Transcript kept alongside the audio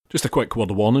Just a quick word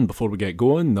of warning before we get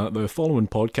going that the following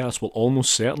podcast will almost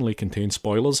certainly contain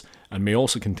spoilers and may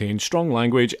also contain strong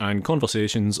language and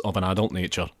conversations of an adult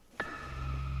nature.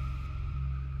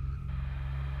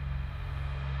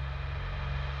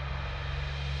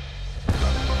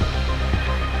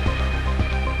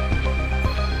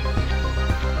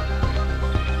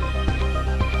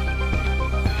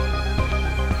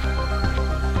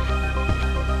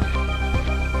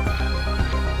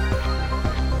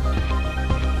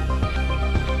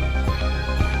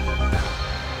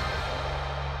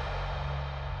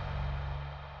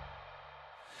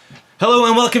 Hello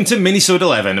and welcome to Minisode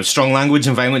 11 of Strong Language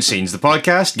and Violent Scenes, the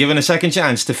podcast giving a second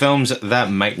chance to films that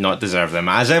might not deserve them.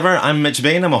 As ever, I'm Mitch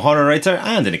Bain, I'm a horror writer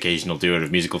and an occasional doer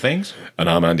of musical things. And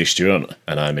I'm Andy Stewart,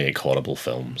 and I make horrible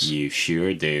films. You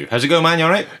sure do. How's it going, man? You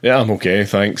alright? Yeah, I'm okay,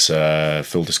 thanks.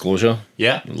 Full disclosure,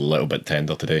 Yeah. a little bit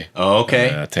tender today. Oh, okay.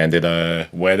 I attended a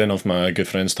wedding of my good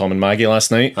friends Tom and Maggie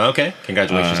last night. Okay.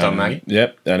 Congratulations, Tom and Maggie.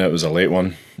 Yep, and it was a late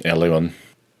one, early one.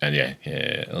 And yeah,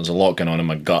 there's a lot going on in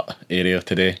my gut area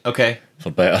today. Okay. For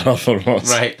better or for worse.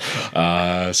 Right.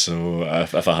 So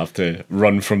if I have to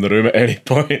run from the room at any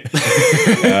point,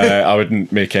 I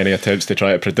wouldn't make any attempts to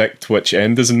try to predict which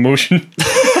end is in motion.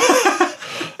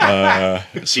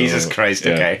 Jesus Christ,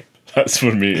 yeah. okay. That's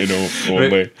for me to know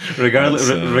only. Regardless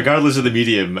of the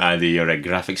medium, Andy, you're a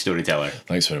graphic storyteller.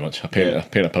 Thanks very much. I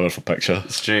paint a powerful picture.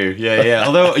 It's true. Yeah.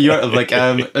 Although you're like,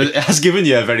 it has given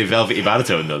you a very velvety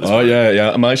baritone, though. Oh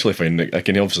yeah. I'm actually finding it. I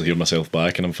can obviously hear myself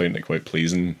back, and I'm finding it quite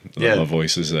pleasing that Yeah. my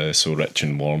voice is so rich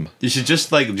and warm. You should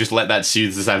just let that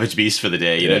soothe the savage beast for the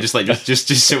day. You know, just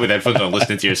sit with headphones on,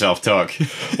 listening to yourself talk.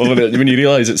 Well, when you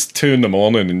realise it's 2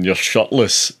 a.m. and you're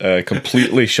shirtless,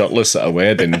 completely shirtless at a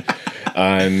wedding,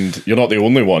 and you're not the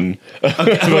only one,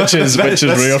 which is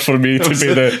rare for me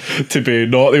to be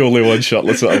not the only one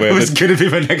shirtless at a That wedding. was going to be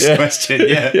my next question.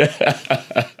 Yeah.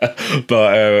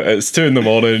 But it's 2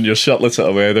 a.m, you're shirtless at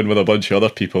a wedding with a bunch of other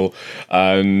people,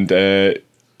 and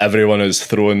everyone is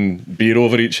throwing beer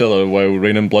over each other while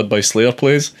Raining Blood by Slayer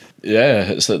plays.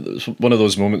 Yeah, it's one of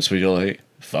those moments where you're like,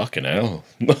 fucking hell.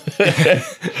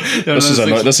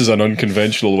 This is an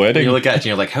unconventional wedding. You look at it and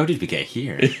you're like, how did we get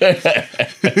here?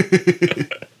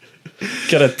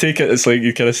 Kind of take it. It's like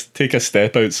you kind of take a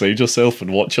step outside yourself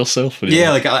and watch yourself. And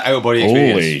Yeah, like out of body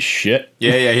experience. holy shit!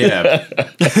 Yeah.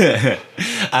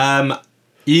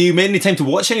 You made any time to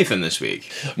watch anything this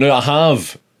week? No, I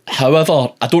have.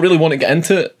 However, I don't really want to get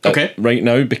into it right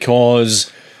now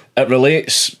because it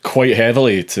relates quite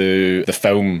heavily to the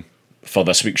film for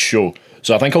this week's show.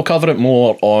 So I think I'll cover it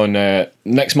more on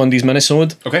next Monday's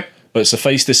minisode. Okay. But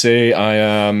suffice to say, I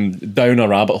am down a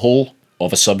rabbit hole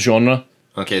of a subgenre.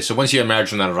 Okay, so once you emerge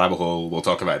from that rabbit hole, we'll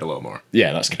talk about it a little more.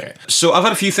 Yeah, that's correct. So I've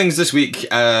had a few things this week,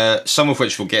 some of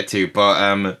which we'll get to,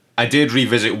 but I did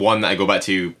revisit one that I go back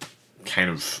to kind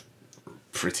of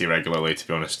pretty regularly, to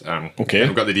be honest. Okay.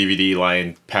 I've got the DVD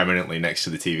lying permanently next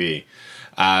to the TV.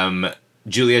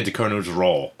 Julia Ducournau's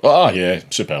Raw. Oh, yeah,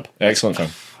 superb. Excellent film.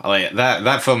 I like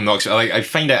that film knocks. I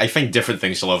find different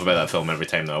things to love about that film every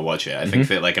time that I watch it. I think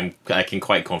that I can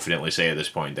quite confidently say at this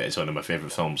point that it's one of my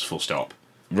favourite films. Full stop.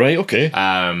 Right, okay.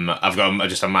 I've got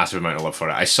just a massive amount of love for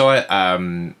it. I saw it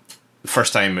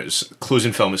first time. It was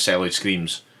closing film at Celluloid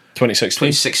Screams.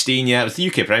 2016, yeah. It was the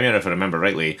UK premiere, if I remember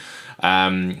rightly.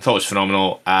 Thought it was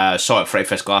phenomenal. Saw it at Fright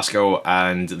Fest Glasgow,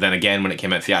 and then again when it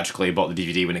came out theatrically, bought the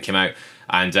DVD when it came out.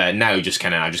 And now I just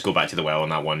go back to the well on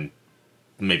that one,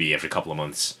 maybe every couple of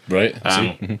months. Right,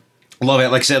 I see. Love it.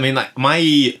 Like I said, I mean, like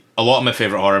a lot of my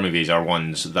favourite horror movies are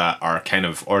ones that are kind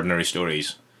of ordinary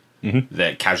stories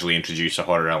that casually introduce a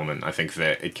horror element. I think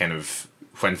that it kind of,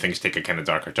 when things take a kind of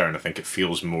darker turn, I think it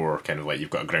feels more kind of like you've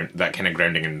got that kind of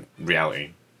grounding in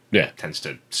reality. Yeah. Tends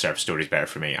to serve stories better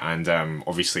for me. And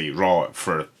obviously Raw,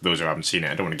 for those who haven't seen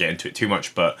it, I don't want to get into it too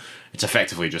much, but it's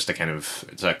effectively just a kind of,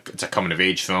 it's a coming of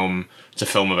age film. It's a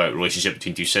film about a relationship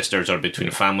between two sisters or between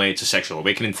a family. It's a sexual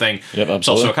awakening thing. Yep, absolutely. It's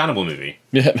also a cannibal movie.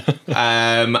 Yeah.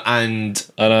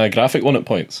 And a graphic one at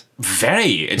points.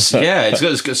 it's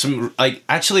got some, like,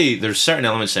 actually there's certain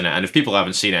elements in it, and if people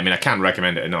haven't seen it, I mean, I can't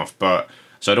recommend it enough, but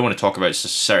so I don't want to talk about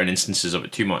certain instances of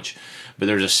it too much, but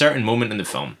there's a certain moment in the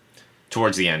film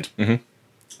towards the end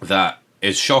that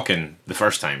is shocking the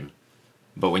first time,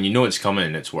 but when you know it's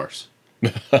coming, it's worse.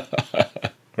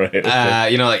 Right.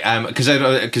 Okay.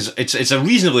 Because it's a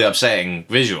reasonably upsetting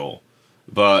visual,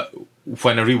 but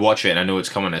when I rewatch it and I know it's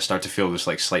coming, I start to feel this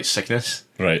like slight sickness.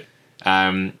 Right.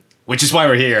 Which is why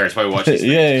we're here. It's why we watch this.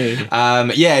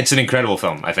 Yeah. It's an incredible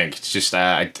film. I think it's just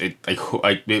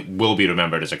it will be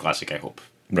remembered as a classic. I hope.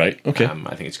 Right. Okay.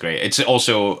 I think it's great. It's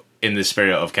also in the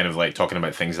spirit of kind of like talking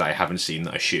about things that I haven't seen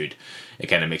that I should. it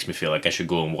kind of makes me feel like I should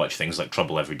go and watch things like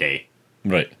Trouble Every Day.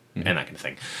 Right. And that kind of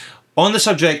thing. On the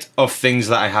subject of things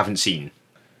that I haven't seen,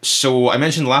 so I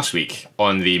mentioned last week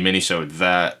on the minisode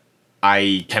that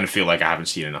I kind of feel like I haven't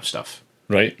seen enough stuff.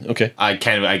 Right, okay. I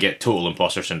get total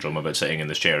imposter syndrome about sitting in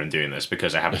this chair and doing this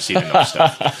because I haven't seen enough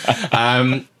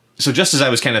stuff. So just as I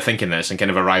was kind of thinking this and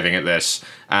kind of arriving at this,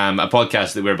 a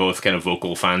podcast that we're both kind of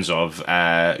vocal fans of,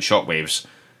 Shockwaves,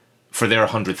 for their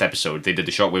 100th episode, they did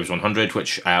the Shockwaves 100,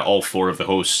 which all four of the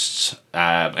hosts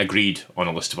agreed on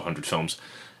a list of 100 films,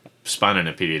 spanning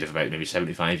a period of about maybe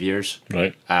 75 years.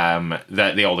 Right.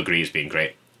 That they all agree as being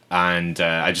great. And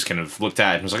I just kind of looked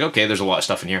at it and was like, okay, there's a lot of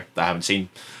stuff in here that I haven't seen.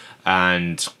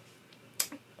 And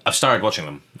I've started watching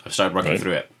them. I've started working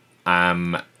through it.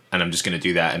 And I'm just going to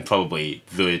do that. And probably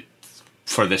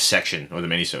for this section of the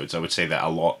minisodes, I would say that a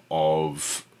lot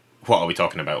of what are we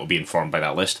talking about will be informed by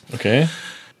that list. Okay.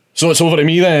 So it's over to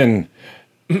me then.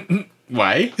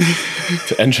 Why?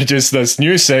 To introduce this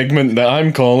new segment that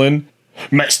I'm calling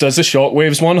Mitch Does the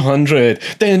Shockwaves 100.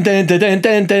 Den, den, den, den,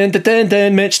 den, den, den,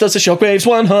 den, Mitch Does the Shockwaves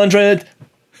 100.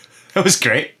 That was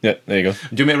great. Yeah, there you go. Do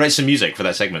you want me to write some music for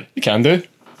that segment? You can do.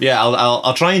 Yeah,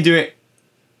 I'll try and do it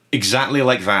exactly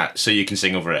like that so you can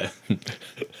sing over it.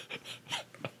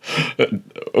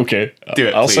 Okay. Do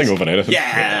it, I'll please. sing over anything.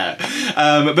 Yeah.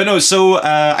 But no, so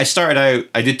I started out,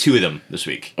 I did 2 of them this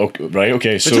week. Okay, right,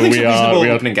 okay. So I think's we a reasonable are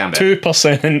opening gambit.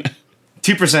 2%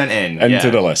 2% in.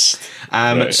 into the list.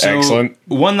 Right, So excellent.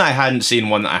 one that I hadn't seen,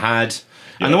 one that I had.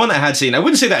 And the one that I had seen, I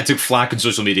wouldn't say that I took flack on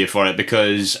social media for it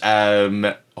because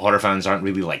horror fans aren't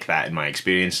really like that in my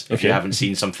experience. If you Okay. haven't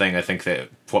seen something, I think that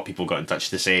what people got in touch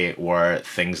to say were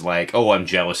things like, oh, I'm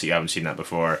jealous that you haven't seen that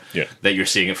before. Yeah. That you're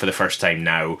seeing it for the first time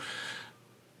now.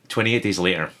 28 Days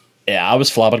Later. Yeah, I was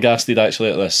flabbergasted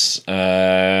actually at this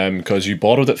because you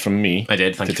borrowed it from me. I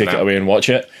did, thank to you for take it that. away and watch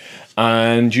it,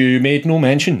 and you made no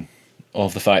mention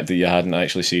of the fact that you hadn't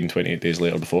actually seen 28 Days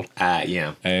Later before,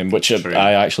 Yeah. which True.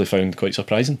 I actually found quite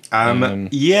surprising.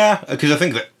 Yeah, because I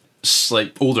think that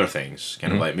like older things,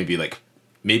 kind of Mm-hmm. maybe like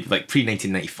pre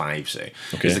 1995, say.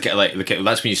 Okay. Is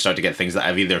that's when you start to get things that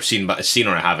I've either seen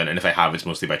or I haven't, and if I have, it's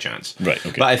mostly by chance. Right,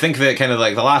 okay. But I think that kind of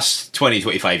like the last 20,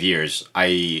 25 years,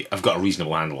 I've got a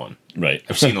reasonable handle on. Right.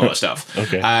 I've seen a lot of stuff.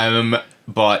 Okay.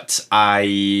 But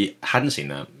I hadn't seen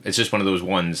that. It's just one of those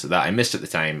ones that I missed at the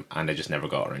time, and I just never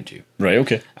got around to. Right,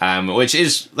 okay. Which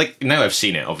is, like, now I've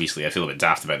seen it, obviously, I feel a bit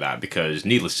daft about that, because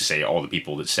needless to say, all the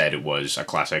people that said it was a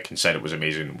classic and said it was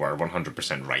amazing were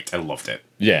 100% right. I loved it.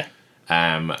 Yeah.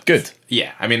 Good.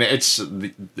 Yeah, I mean, it's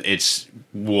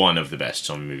one of the best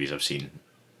zombie movies I've seen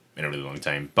in a really long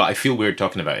time. But I feel weird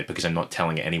talking about it because I'm not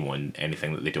telling anyone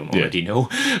anything that they don't already know.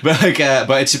 But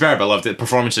but it's superb. I loved it.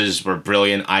 Performances were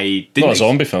brilliant. I didn't. Not a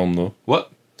zombie film though.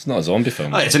 What? It's not a zombie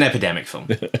film. Oh, it's an epidemic film.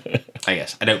 I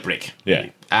guess an outbreak. Yeah.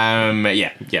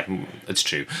 Yeah, it's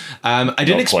true. I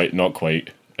didn't Not quite.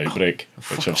 Outbreak,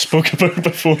 which I've spoke about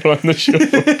before on the show.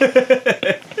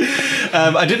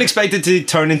 I didn't expect it to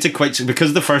turn into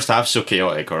because the first half's so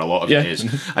chaotic, or a lot of it is.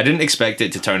 I didn't expect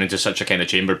it to turn into such a kind of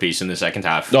chamber piece in the second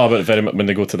half. No, but very much when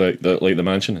they go to the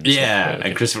mansion. And Yeah, stuff.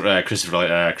 and Christopher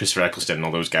Eccleston and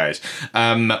all those guys.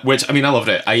 Which, I mean, I loved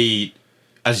it.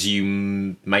 As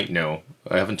you might know,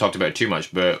 I haven't talked about it too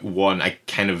much, but one, I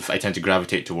tend to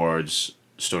gravitate towards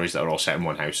stories that are all set in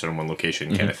one house or in one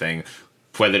location, kind of thing.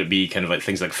 Whether it be kind of like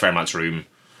things like Fermat's Room,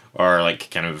 or like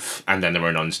kind of And Then There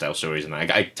Were None style stories, and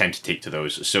I tend to take to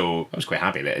those. So I was quite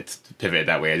happy that it pivoted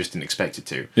that way. I just didn't expect it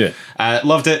to. Yeah.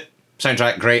 Loved it.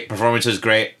 Soundtrack great. Performances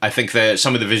great. I think that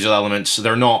some of the visual elements,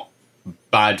 they're not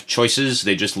bad choices.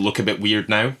 They just look a bit weird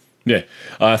now. Yeah,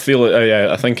 I feel it.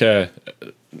 I think it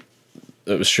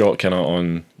was shot kind of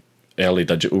on early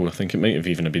digital. I think it might have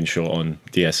even been shot on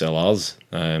DSLRs.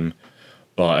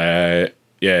 But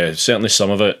certainly some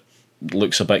of it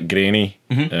looks a bit grainy,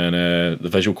 and the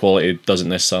visual quality doesn't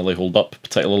necessarily hold up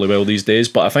particularly well these days.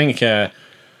 But I think the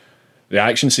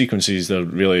action sequences, they're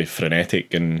really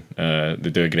frenetic, and they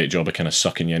do a great job of kind of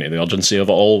sucking you into the urgency of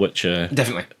it all, which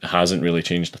Definitely. hasn't really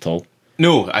changed at all.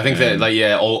 No, I think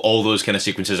that all those kind of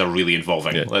sequences are really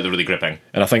involving. Yeah. Like, they're really gripping.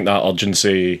 And I think that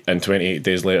urgency in 28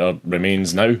 Days Later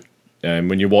remains now.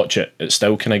 When you watch it, it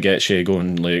still kind of gets you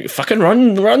going like, fucking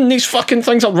run, these fucking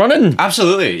things are running.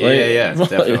 Absolutely, Like, yeah,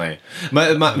 definitely.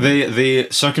 The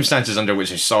circumstances under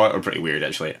which I saw it were pretty weird,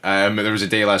 actually. There was a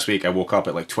day last week I woke up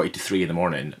at like 20 to 3 in the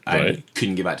morning and Right.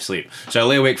 couldn't get back to sleep. So I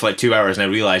lay awake for like 2 hours and I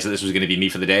realised that this was going to be me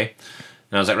for the day.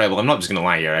 And I was like, right, well, I'm not just going to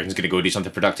lie here. I'm just going to go do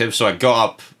something productive. So I got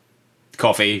up,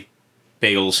 coffee,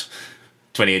 bagels,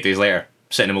 28 Days Later,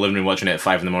 sitting in my living room watching it at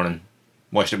 5 in the morning.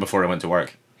 Watched it before I went to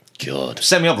work. God.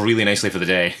 Set me up really nicely for the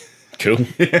day. Cool.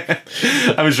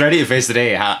 I was ready to face the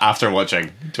day after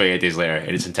watching 28 Days Later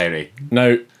in its entirety.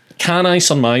 Now, can I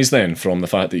surmise then from the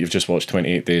fact that you've just watched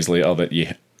 28 Days Later that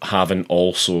you haven't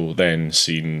also then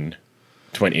seen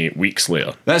 28 Weeks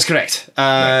Later? That's correct.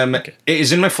 Okay. It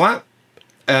is in my flat.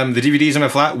 The DVD is in my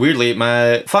flat. Weirdly,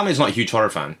 my flatmate's not a huge horror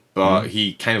fan, but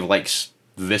he kind of likes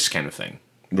this kind of thing.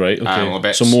 Right, a little okay.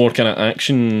 bit. So more kind of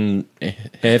action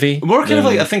heavy? More kind of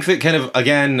like, I think that kind of,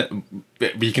 again,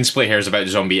 you can split hairs about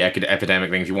the zombie epidemic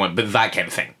thing if you want, but that kind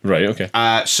of thing. Right, okay.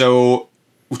 So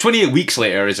 28 Weeks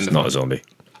Later is in the... Not a zombie.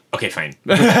 Okay, fine.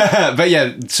 But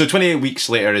yeah, so 28 Weeks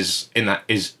Later is in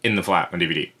the flat on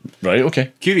DVD. Right,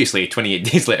 okay. Curiously, 28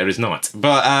 Days Later is not.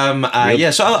 But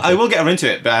yeah, so I will get around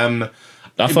to it. But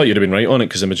I thought you'd have been right on it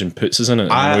because Imogen Poots is in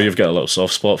it. I know you've got a little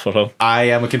soft spot for her. I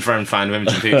am a confirmed fan of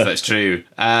Imogen Poots, that's true.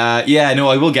 Yeah, no,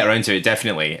 I will get around to it,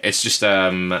 definitely. It's just,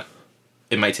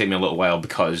 it might take me a little while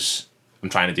because I'm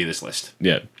trying to do this list.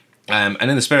 Yeah. And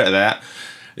in the spirit of that,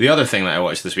 the other thing that I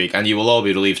watched this week, and you will all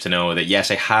be relieved to know that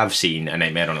yes, I have seen A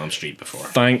Nightmare on Elm Street before.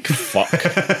 Thank fuck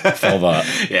for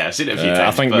that. Yeah, I've seen it a few times.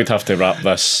 I think we'd have to wrap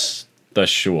this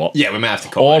show up. Yeah, we might have to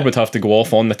call Or it. we'd have to go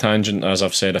off on the tangent, as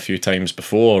I've said a few times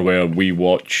before, where we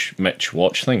watch Mitch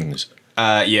watch things.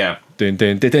 Yeah. Dun,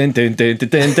 dun, dun, dun, dun, dun, dun,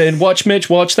 dun, dun. Watch Mitch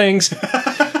watch things.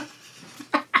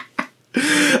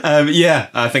 Yeah,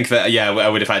 I think that, yeah, I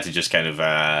would have had to just kind of,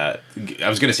 I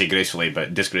was going to say gracefully,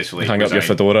 but disgracefully. Hang up your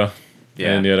fedora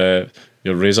and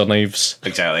your razor knives.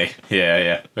 Exactly.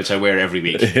 Yeah. Which I wear every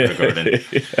week for recording.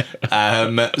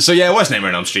 So yeah, I watched Nightmare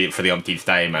on Elm Street for the umpteenth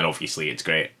time, and obviously it's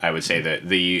great. I would say that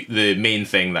the main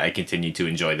thing that I continue to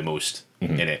enjoy the most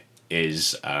in it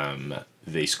is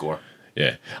the score.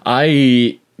 Yeah.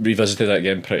 I revisited it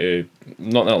again pretty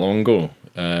not that long ago,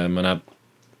 and I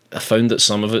found that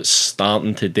some of it's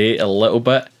starting to date a little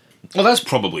bit. Well, that's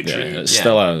probably true. Yeah, it's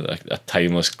still a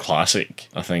timeless classic.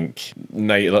 I think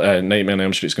Nightmare on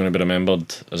Elm Street is going to be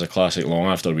remembered as a classic long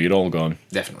after we're all gone.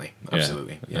 Definitely,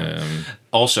 absolutely. Yeah.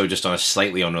 Also, just on a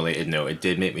slightly unrelated note, it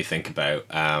did make me think about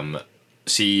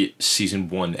season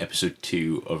 1, episode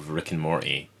 2 of Rick and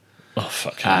Morty. Oh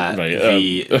fuck!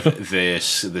 Right. This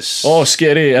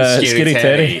Scary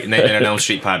Terry. Nightmare on Elm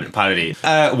Street parody.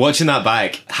 Watching that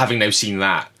back, having now seen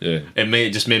that,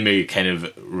 it just made me kind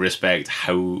of respect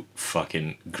how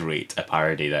fucking great a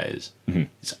parody that is. Mm-hmm.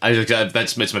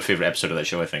 It's my favorite episode of that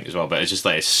show, I think, as well. But it's just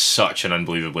like it's such an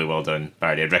unbelievably well done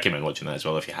parody. I'd recommend watching that as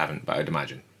well if you haven't. But I'd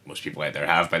imagine most people out there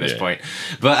have by this point.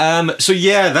 But so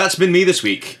yeah, that's been me this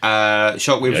week.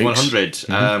 Shockwaves 100.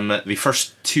 Mm-hmm. The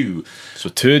first 2. So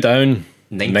 2 down,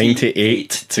 98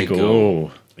 to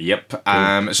go. Yep.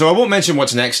 So I won't mention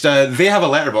what's next. They have a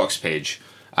letterbox page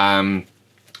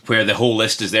where the whole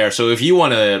list is there. So if you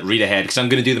want to read ahead, because I'm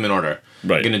going to do them in order.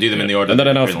 Right. I'm going to do them in the order. And they're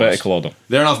in alphabetical order.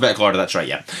 They're in alphabetical order, that's right,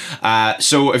 yeah.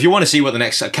 So if you want to see what the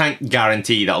next... I can't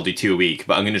guarantee that I'll do 2 a week,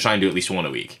 but I'm going to try and do at least 1 a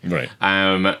week. Right.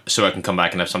 So I can come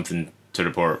back and have something to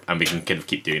report, and we can kind of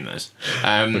keep doing this.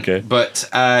 Okay. But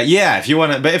yeah, if you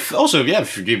want to... But if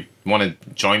you want to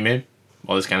join me,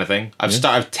 all this kind of thing.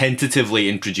 I've tentatively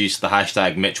introduced the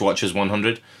hashtag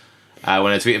MitchWatches100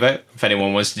 when I tweet about. If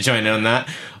anyone wants to join in on that,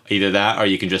 either that or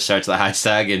you can just search the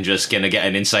hashtag and just kind of get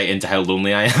an insight into how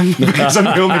lonely I am because I'm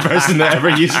the only person that ever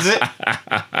uses it.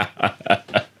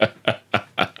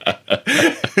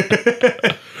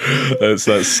 It's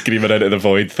that screaming into the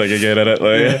void thing again, isn't it?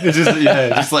 Like,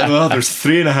 just like, well, there's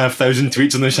 3,500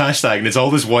 tweets on this hashtag and it's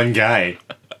all this one guy.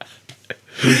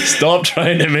 Stop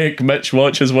trying to make Mitch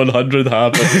Watches 100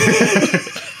 happen.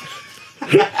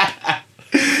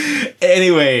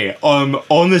 Anyway,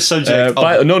 on the subject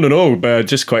No, but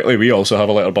just quickly, we also have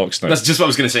a letterbox now. That's just what I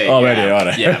was going to say. Already,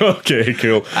 alright. Yeah. Okay,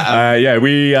 cool.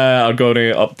 We are going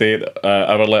to update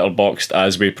our letterboxd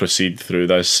as we proceed through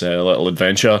this little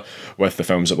adventure with the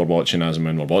films that we're watching as and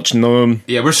when we're watching them.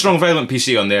 Yeah, we're Strong Violent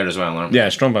PC on there as well, aren't we? Yeah,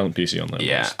 Strong Violent PC on there.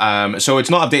 Yeah. So it's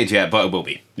not updated yet, but it will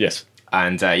be. Yes.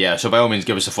 And so by all means,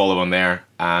 give us a follow on there.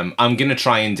 I'm going to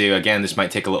try and do, again, this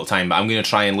might take a little time, but I'm going to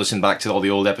try and listen back to all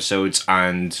the old episodes,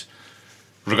 and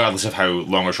regardless of how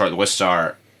long or short the lists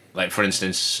are, like for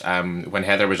instance, when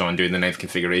Heather was on doing the 9th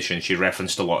configuration, she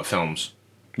referenced a lot of films.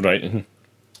 Right. Mm-hmm.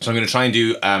 So I'm going to try and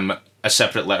do a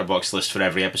separate letterbox list for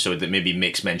every episode that maybe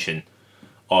makes mention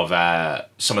of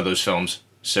some of those films.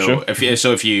 So sure. if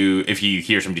you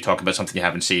hear somebody talk about something you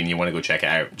haven't seen, you want to go check it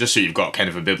out, just so you've got kind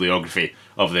of a bibliography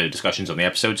of the discussions on the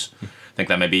episodes. I think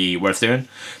that might be worth doing.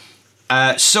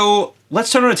 So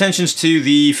let's turn our attentions to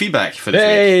the feedback for this week.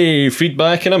 Hey,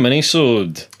 feedback in a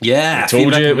mini-sode. Yeah, I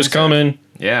told you it was coming.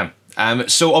 Yeah.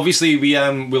 So obviously we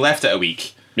left it a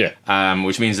week. Yeah.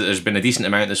 Which means that there's been a decent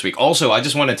amount this week. Also, I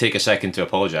just want to take a second to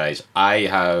apologise. I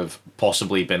have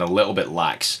possibly been a little bit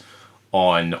lax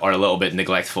on or a little bit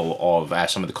neglectful of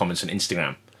some of the comments on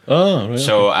Instagram. Oh, right.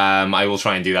 So I will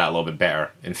try and do that a little bit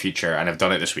better in future, and I've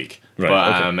done it this week. Right,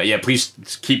 But okay. yeah, please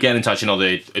keep getting in touch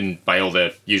by all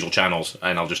the usual channels,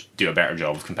 and I'll just do a better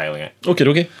job of compiling it.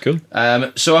 Okay, cool.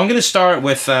 So I'm going to start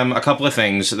with a couple of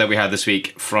things that we had this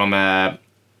week from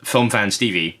Film Fan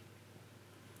Stevie,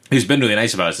 who's been really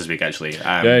nice about us this week, actually.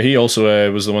 Yeah, he also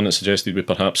was the one that suggested we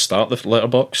perhaps start the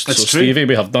letterbox. That's so, true. Stevie,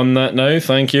 we have done that now.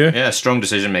 Thank you. Yeah, strong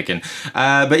decision making.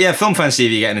 But yeah, Film Fan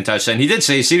Stevie getting in touch, and he did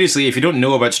say, seriously, if you don't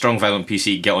know about Strong Violent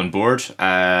PC, get on board.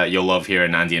 You'll love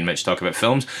hearing Andy and Mitch talk about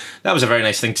films. That was a very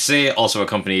nice thing to say, also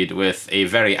accompanied with a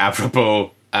very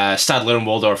apropos Stadler and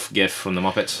Waldorf gif from the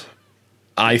Muppets.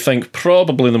 I think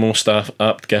probably the most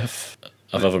apt gif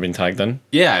I've ever been tagged in.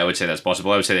 Yeah, I would say that's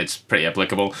possible. I would say it's pretty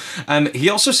applicable. He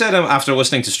also said, after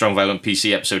listening to Strong Violent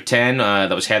PC episode 10,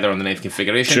 that was Heather on the Ninth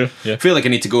Configuration, Sure, yeah. feel like I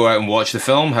need to go out and watch the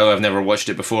film. How I've never watched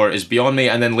it before is beyond me.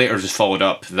 And then later just followed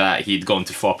up that he'd gone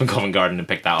to Fop and Covent Garden and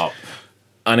picked that up.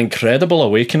 An incredible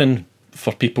awakening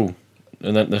for people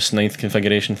in this Ninth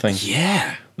Configuration thing.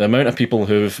 Yeah. The amount of people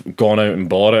who've gone out and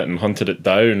bought it and hunted it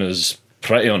down is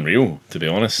pretty unreal, to be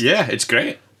honest. Yeah, it's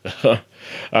great.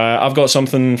 I've got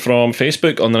something from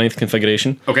Facebook on the Ninth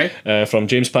Configuration. Okay. From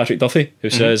James Patrick Duffy, who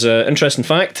says, interesting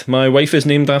fact, my wife is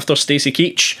named after Stacey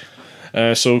Keach.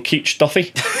 So Keach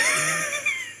Duffy.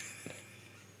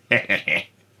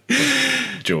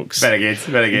 Jokes. Very good,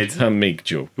 very good. I make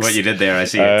jokes. What you did there, I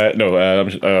see it.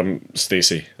 No,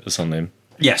 Stacey is her name.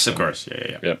 Yes, of course.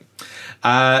 Yeah. Yep.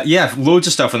 Yeah, loads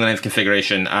of stuff on the Ninth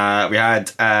Configuration. We had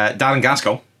Darren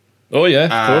Gaskell. Oh yeah, of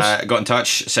course. Got in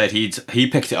touch, said he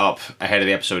picked it up ahead of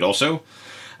the episode also.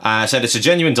 Said it's a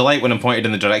genuine delight when I'm pointed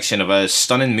in the direction of a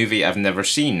stunning movie I've never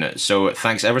seen. So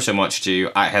thanks ever so much to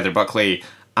Heather Buckley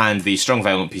and the Strong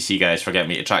Violent PC guys for getting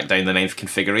me to track down the Ninth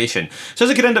Configuration. Says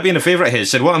it could end up being a favourite of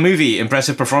his. Said, what a movie,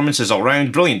 impressive performances all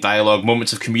round, brilliant dialogue,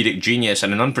 moments of comedic genius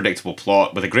and an unpredictable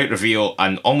plot with a great reveal,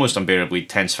 an almost unbearably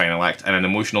tense final act and an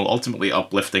emotional, ultimately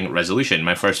uplifting resolution.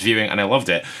 My first viewing and I loved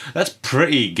it. That's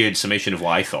pretty good summation of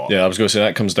what I thought. Yeah, I was going to say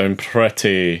that comes down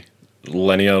pretty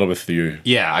linear with you.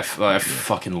 Yeah, I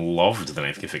fucking loved the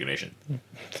Ninth Configuration.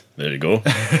 There you go.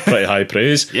 Pretty high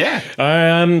praise. Yeah.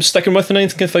 Sticking with the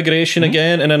Ninth Configuration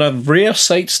again, and in a rare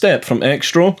sidestep from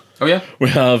Extro, Oh yeah. we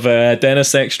have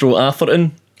Dennis Extro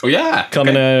Atherton Oh yeah.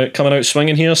 coming out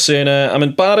swinging here, saying, "I'm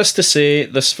embarrassed to say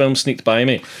this film sneaked by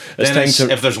me. It's Dennis, time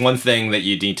to." if there's one thing that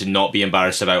you need to not be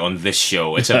embarrassed about on this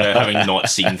show, it's about having not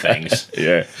seen things.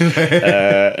 Yeah.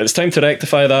 It's time to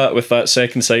rectify that with that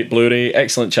second sight Blu-ray.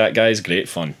 Excellent chat, guys. Great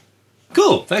fun.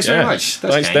 Cool. Thanks very much.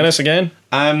 That's Thanks, kind. Dennis, again.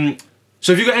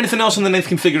 So have you got anything else on the Ninth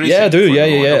Configuration? Yeah, I do. before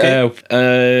we Yeah. go on?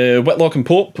 Okay. Whitlock and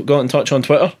Pope got in touch on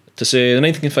Twitter to say the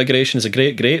Ninth Configuration is a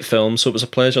great film, so it was a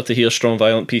pleasure to hear Strong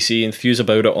Violent PC enthuse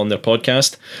about it on their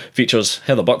podcast. Features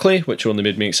Heather Buckley, which only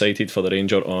made me excited for the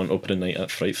Ranger on opening night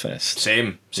at Fright Fest.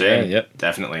 Same. Yeah, yep.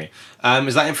 Definitely.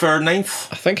 Is that it for Ninth?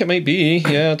 I think it might be.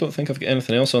 Yeah, I don't think I've got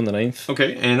anything else on the 9th.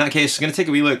 Okay, and in that case, I'm going to take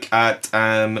a wee look at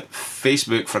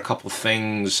Facebook for a couple of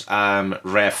things.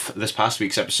 Ref this past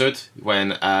week's episode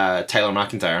when Tyler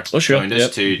McIntyre joined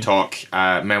us to talk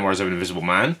Memoirs of an Invisible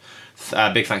Man.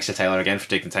 Big thanks to Tyler again for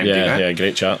taking the time to do that. Yeah,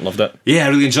 great chat. Loved it. Yeah, I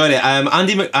really enjoyed it.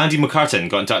 Andy McCartan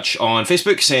got in touch on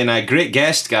Facebook saying, great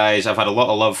guest, guys. I've had a lot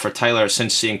of love for Tyler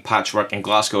since seeing Patchwork in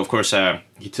Glasgow. Of course,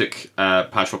 he took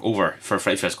Patchwork over for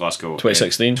Fright Fest Glasgow.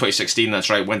 2016. 2016, that's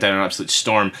right. Went down an absolute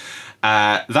storm.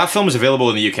 That film is available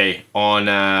in the UK on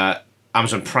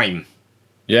Amazon Prime.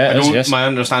 Yeah, yes. My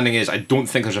understanding is I don't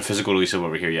think there's a physical release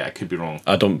over here yet. I could be wrong.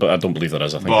 I don't believe there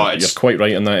is. I think But you're quite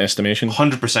right in that estimation.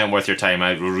 100% worth your time.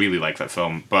 I really like that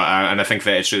film, but and I think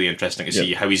that it's really interesting to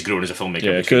see how he's grown as a filmmaker.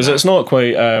 Yeah, because it's not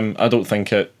quite. I don't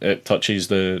think it touches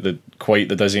the quite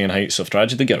the dizzying heights of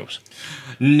Tragedy Girls.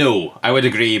 No, I would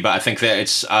agree, but I think that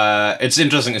it's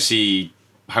interesting to see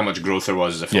how much growth there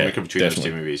was as a filmmaker between those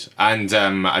two movies, and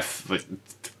and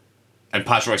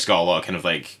Patchwork's got a lot of kind of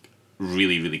like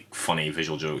really, really funny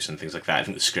visual jokes and things like that. I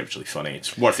think the script's really funny.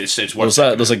 It's worth it. It's worth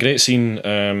it. There's a great scene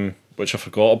which I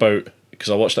forgot about because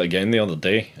I watched it again the other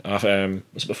day. Was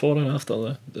it before and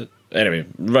after anyway,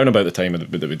 round about the time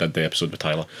that we did the episode with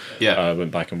Tyler. Yeah. I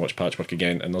went back and watched Patchwork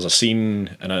again, and there's a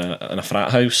scene in a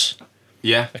frat house.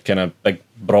 Yeah. A kind of big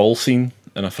brawl scene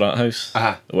in a frat house,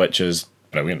 Uh-huh. which is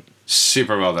brilliant.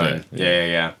 Super well done.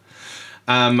 Yeah.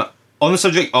 On the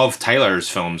subject of Tyler's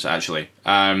films, actually,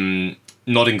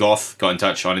 Nodding Goth got in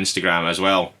touch on Instagram as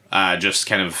well, just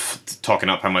kind of talking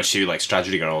up how much she likes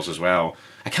Tragedy Girls as well.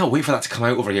 I can't wait for that to come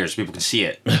out over here so people can see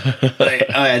it.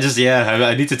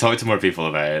 I need to talk to more people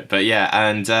about it. But yeah,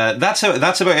 and that's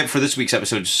about it for this week's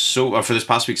episode. For this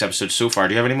past week's episode so far.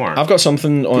 Do you have any more? I've got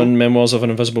something on Memoirs of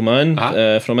an Invisible Man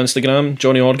from Instagram.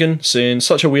 Johnny Organ saying,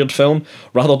 such a weird film,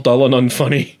 rather dull and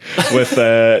unfunny, with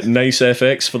nice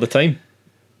FX for the time.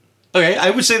 Okay, I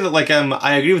would say that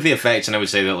I agree with the effects, and I would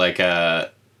say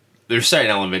that there's certain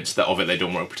elements of it that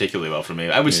don't work particularly well for me.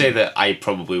 I would say that I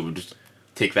probably would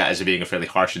take that as being a fairly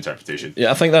harsh interpretation.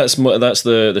 Yeah, I think that's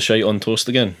the shite on toast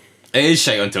again. It is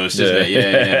shite on toast, isn't it?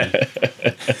 Yeah.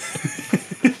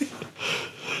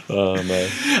 Oh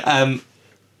man.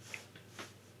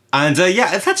 And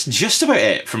that's just about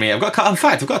it for me. I've got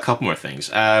a couple more things.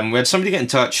 We had somebody get in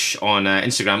touch on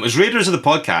Instagram. It was Raiders of the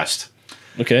Podcast.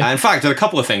 Okay. In fact, there are a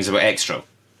couple of things about Extra.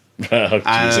 Oh,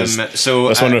 Jesus. So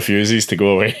this one refuses to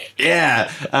go away.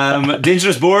 Yeah.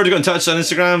 Dangerous Board got in touch on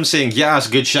Instagram saying, yeah, it's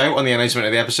a good shout on the announcement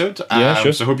of the episode.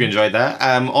 Sure. So I hope you enjoyed that.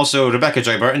 Also, Rebecca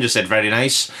Joy Burton just said, very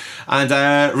nice. And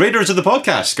Raiders of the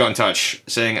Podcast got in touch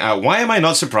saying, why am I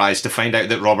not surprised to find out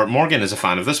that Robert Morgan is a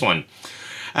fan of this one?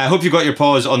 I hope you got your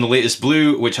pause on the latest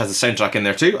Blue, which has the soundtrack in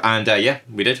there too. And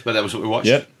we did. But that was what we watched.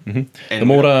 Yep. Mm-hmm. The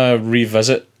more I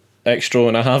revisit Extra,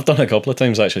 and I have done a couple of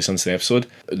times actually since the episode,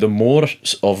 the more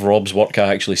of Rob's work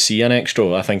I actually see in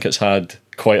Extra, I think it's had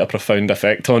quite a profound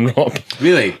effect on Rob.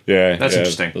 Really? Yeah. That's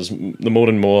interesting. There's the more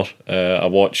and more I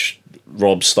watch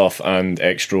Rob's stuff and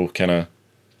Extra kind of,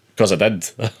 because I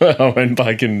did, I went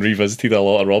back and revisited a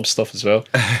lot of Rob's stuff as well.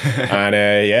 And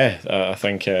I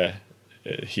think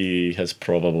he has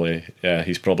probably,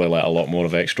 he's probably let a lot more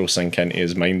of Extra sink into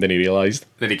his mind than he realised.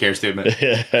 Than he cares to admit.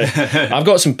 I've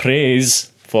got some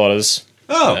praise for us.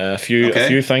 A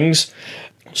few things.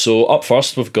 So up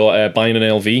first we've got Buying an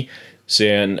LV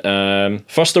saying,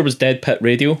 first there was Dead Pit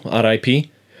Radio,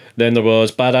 R.I.P. Then there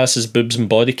was Badasses, Boobs and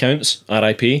Body Counts,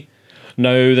 R.I.P.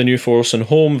 Now the new force in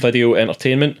home video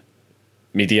entertainment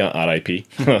media, R.I.P.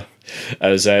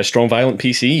 as Strong Violent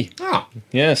PC. Oh.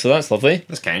 Yeah, so that's lovely.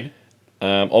 That's kind.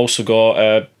 Also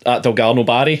got at Delgarno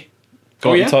Barry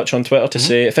got in touch on Twitter to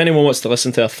say, if anyone wants to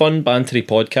listen to a fun, bantery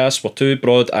podcast where two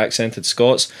broad accented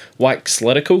Scots wax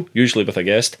lyrical, usually with a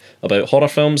guest, about horror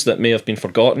films that may have been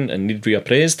forgotten and need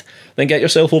reappraised, then get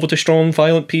yourself over to Strong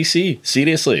Violent PC.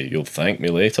 Seriously, you'll thank me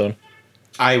later.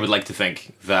 I would like to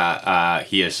think that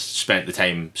he has spent the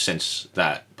time since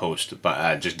that post,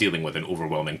 but just dealing with an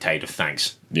overwhelming tide of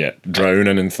thanks. Yeah,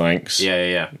 drowning in thanks.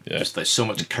 Yeah. Just there's so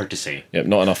much courtesy. Yep,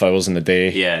 not enough hours in the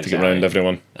day to get round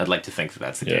everyone. I'd like to think that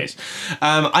that's the case.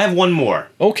 I have one more.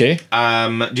 Okay. Do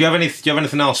you have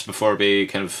anything else before we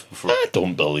I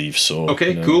don't believe so.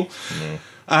 Okay, no. Cool.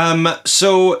 No.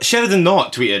 So Sheridan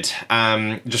Knott tweeted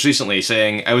just recently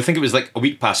saying, I would think it was like a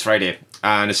week past Friday,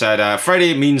 and it said,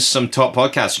 Friday means some top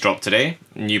podcasts dropped today.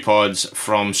 New pods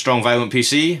from Strong Violent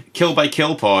PC, Kill by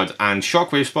Kill Pod, and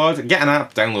Shockwaves Pod. Get an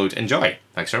app, download, enjoy.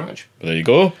 Thanks very much. There you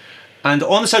go. And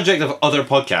on the subject of other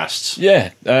podcasts.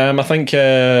 Yeah, I think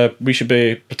we should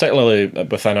be, particularly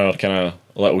within our kind of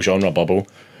little genre bubble,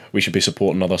 we should be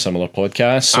supporting other similar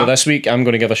podcasts. So this week I'm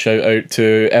going to give a shout out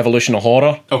to Evolution of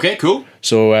Horror. Okay, cool.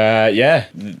 So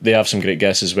they have some great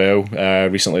guests as well.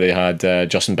 Recently they had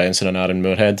Justin Benson and Aaron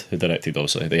Moorhead, who directed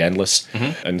obviously The Endless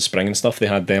and Spring and stuff. They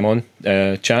had them on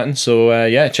chatting. So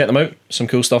check them out. Some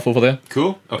cool stuff over there.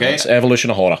 Cool, okay. It's Evolution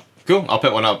of Horror. Cool, I'll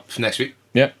put one up next week.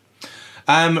 Yep.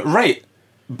 Right.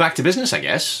 Back to business, I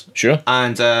guess. Sure.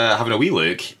 And having a wee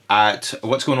look at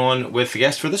what's going on with the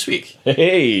guest for this week.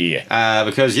 Hey.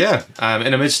 Because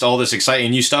in amidst all this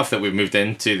exciting new stuff that we've moved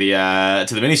into the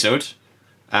minisode,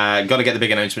 got to get the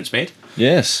big announcements made.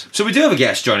 Yes. So we do have a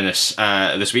guest joining us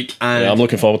this week, and I'm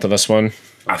looking forward to this one.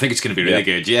 I think it's going to be really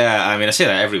good. Yeah, I mean, I say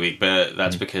that every week, but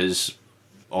that's because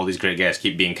all these great guests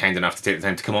keep being kind enough to take the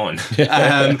time to come on.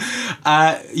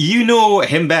 You know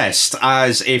him best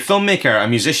as a filmmaker, a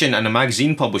musician, and a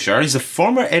magazine publisher. He's the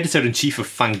former editor-in-chief of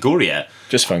Fangoria.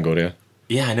 Just Fangoria.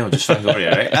 Yeah, I know, just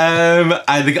Fangoria, right?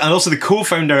 And also the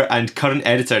co-founder and current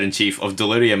editor-in-chief of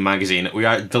Delirium magazine. We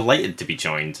are delighted to be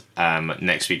joined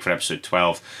next week for episode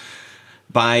 12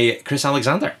 by Chris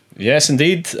Alexander. Yes,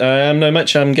 indeed. Now,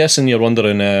 Mitch, I'm guessing you're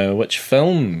wondering which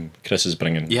film Chris is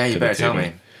bringing. Yeah, you better tell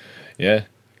me. Yeah,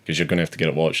 because you're going to have to get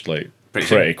it watched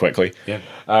pretty quickly. Yeah.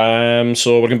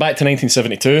 So we're going back to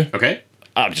 1972. Okay.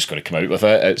 I'm just going to come out with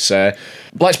it. It's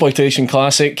blaxploitation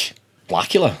classic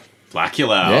Blackula.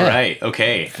 Blackula, Yeah. alright,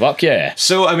 okay. Fuck yeah.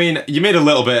 So, I mean, you made a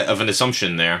little bit of an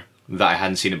assumption there that I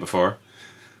hadn't seen it before.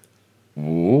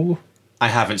 Ooh. I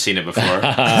haven't seen it before.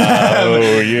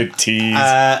 Oh you tease.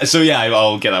 So yeah,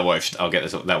 I'll get that watched. I'll get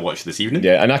that watched this evening.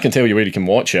 Yeah, and I can tell you where you can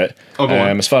watch it. Oh, go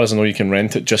on. As far as I know, you can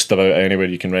rent it just about anywhere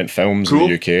you can rent films in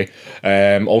the UK.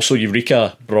 Also,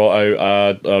 Eureka brought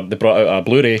out a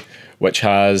Blu-ray which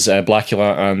has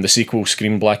Blackula and the sequel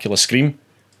Scream Blackula Scream.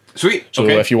 Sweet. So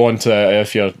if you want,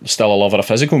 if you're still a lover of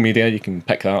physical media, you can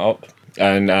pick that up.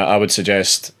 And I would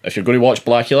suggest if you're going to watch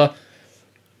Blackula,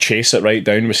 chase it right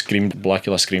down with Scream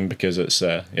Blackula Scream because it's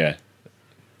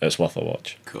it's worth a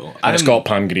watch. Cool. And it's got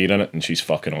Pam Grier in it, and she's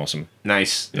fucking awesome.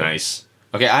 Nice.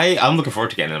 Okay, I'm looking forward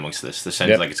to getting in amongst this. This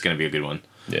sounds like it's going to be a good one.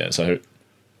 Yeah, it's a hoot.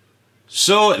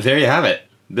 So there you have it.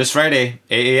 This Friday,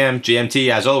 8 a.m. GMT,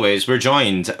 as always, we're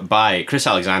joined by Chris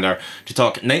Alexander to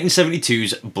talk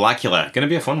 1972's Blackula. Going to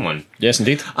be a fun one. Yes,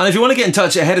 indeed. And if you want to get in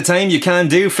touch ahead of time, you can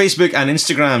do Facebook and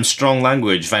Instagram, Strong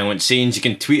Language Violent Scenes. You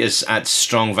can tweet us at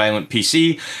Strong Violent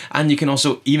PC, and you can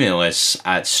also email us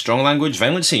at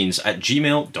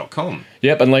stronglanguageviolentscenes@gmail.com.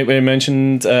 Yep, and like we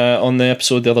mentioned on the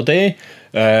episode the other day,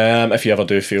 if you ever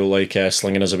do feel like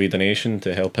slinging us a wee donation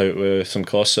to help out with some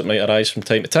costs that might arise from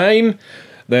time to time,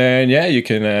 then yeah, you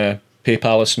can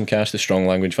PayPal us some cash to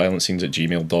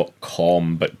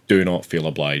stronglanguageviolentscenes@gmail.com, but do not feel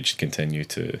obliged. Continue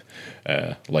to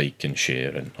like and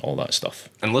share and all that stuff.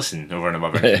 And listen over and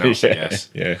above everything else, I guess.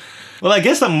 Yeah. Well, I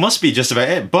guess that must be just about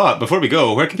it. But before we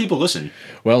go, where can people listen?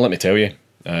 Well, let me tell you.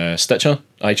 Stitcher,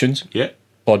 iTunes, Yep.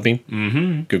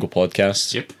 Podbean, Google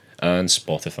Podcasts, Yep. and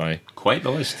Spotify. Quite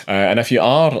the list. And if you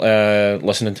are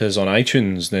listening to us on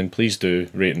iTunes, then please do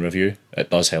rate and review. It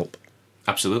does help.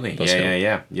 Absolutely. Does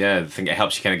help. Yeah. I think it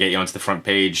helps you kind of get you onto the front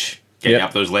page, get you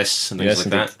up those lists and things like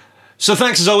indeed. that. So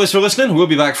thanks as always for listening. We'll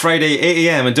be back Friday, 8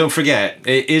 a.m. And don't forget,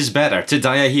 it is better to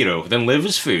die a hero than live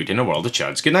as food in a world of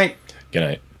chuds. Good night. Good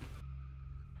night.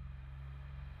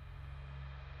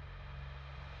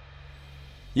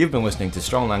 You've been listening to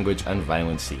Strong Language and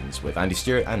Violent Scenes with Andy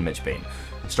Stewart and Mitch Bain.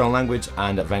 Strong Language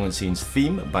and Violent Scenes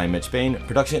theme by Mitch Bain,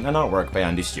 production and artwork by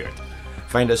Andy Stewart.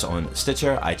 Find us on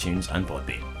Stitcher, iTunes and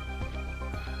Podbean.